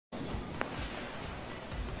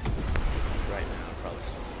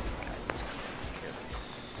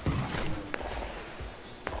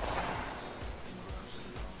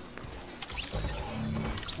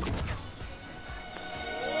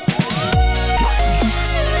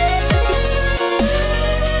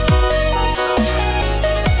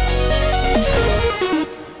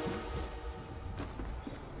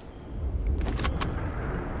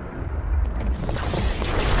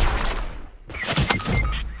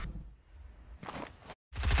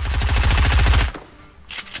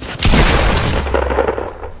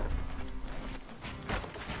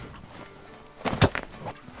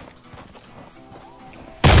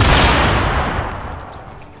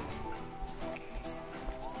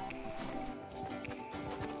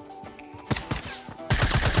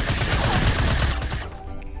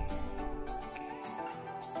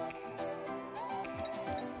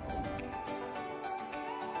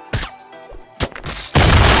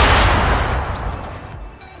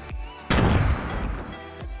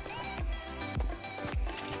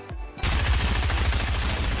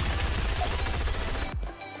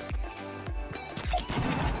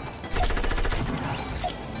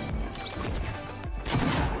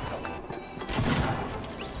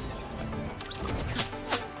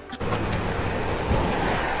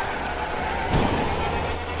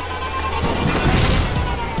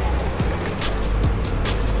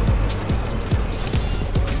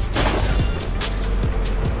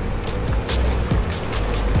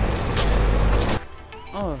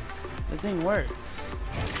thing works.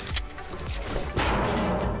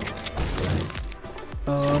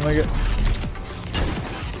 Oh my god.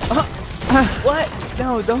 What?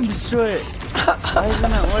 No, don't destroy it. Why is it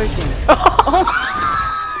not working?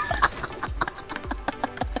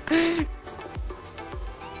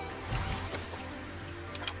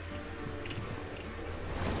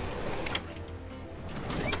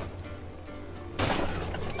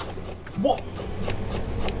 What?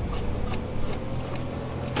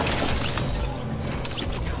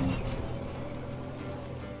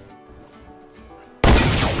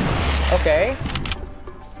 Okay.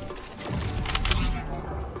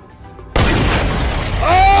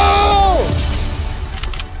 Oh!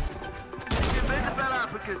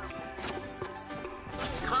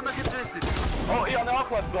 Oh, ik had een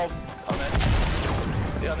aquasblad. Oh nee.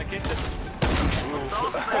 Die had een kitten.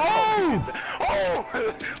 Oh! Oh!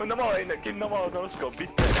 Normaal in een kind normaal no-scope,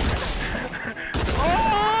 bitte. Oh!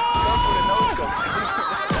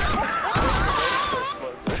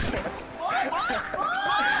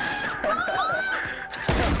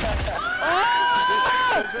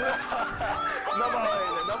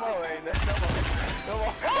 Normaal een.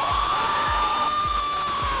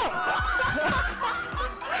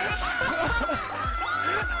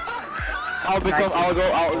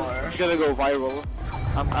 It's gonna go viral.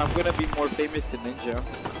 I'm gonna be more famous than Ninja.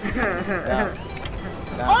 Yeah.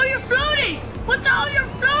 Oh, you're floating! What the hell, you're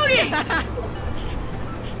floating!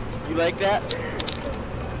 You like that?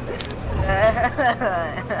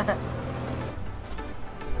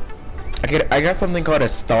 I got something called a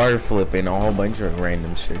star flip and a whole bunch of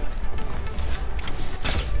random shit.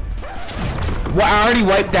 What? I already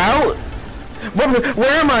wiped out? Where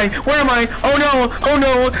am I? Where am I? Oh no! Oh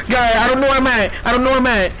no! Guy, I don't know where I'm at! I don't know where I'm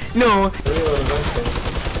at! No!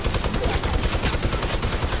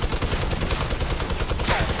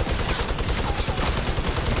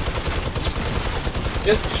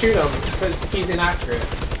 Just shoot him, because he's inaccurate.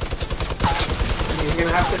 He's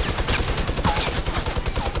gonna have to...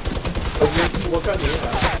 Look on you.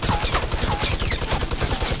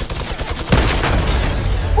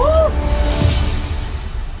 Woo!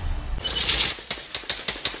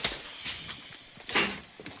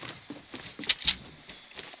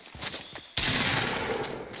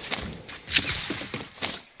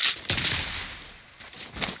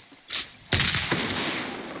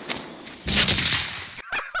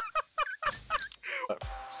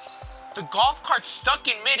 The golf cart's stuck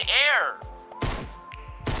in mid-air.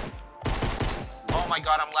 Oh my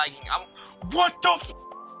god, I'm lagging. What the f?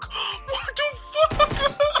 What the fuck?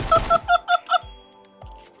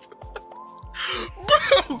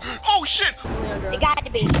 Bro! Oh shit! They gotta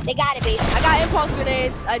be. I got impulse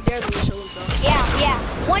grenades. I dare them to show themselves.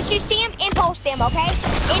 Yeah. Once you see him, impulse them, okay?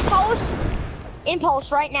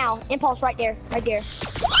 Impulse right now. Impulse right there.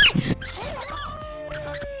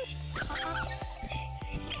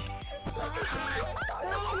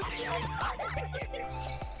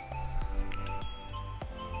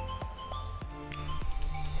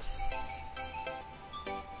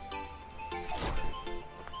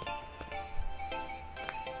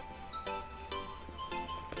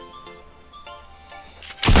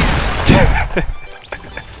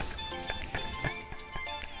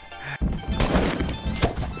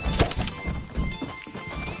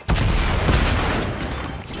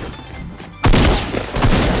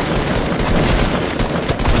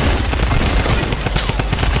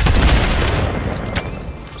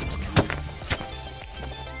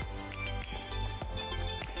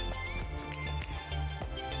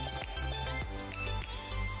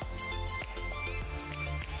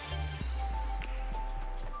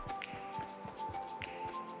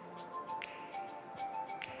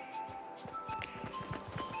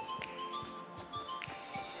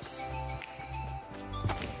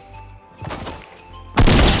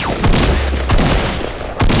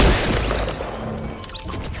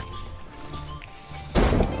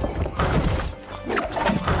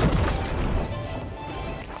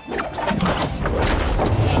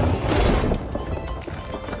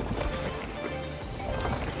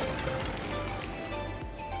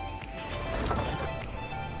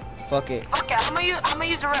 Fuck it. Okay, I'm gonna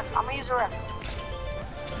use a ref.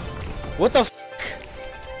 What the f?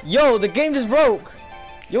 Yo, the game just broke.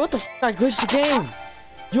 Yo, what the f? I glitched the game.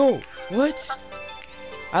 Yo, what?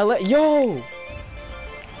 Yo.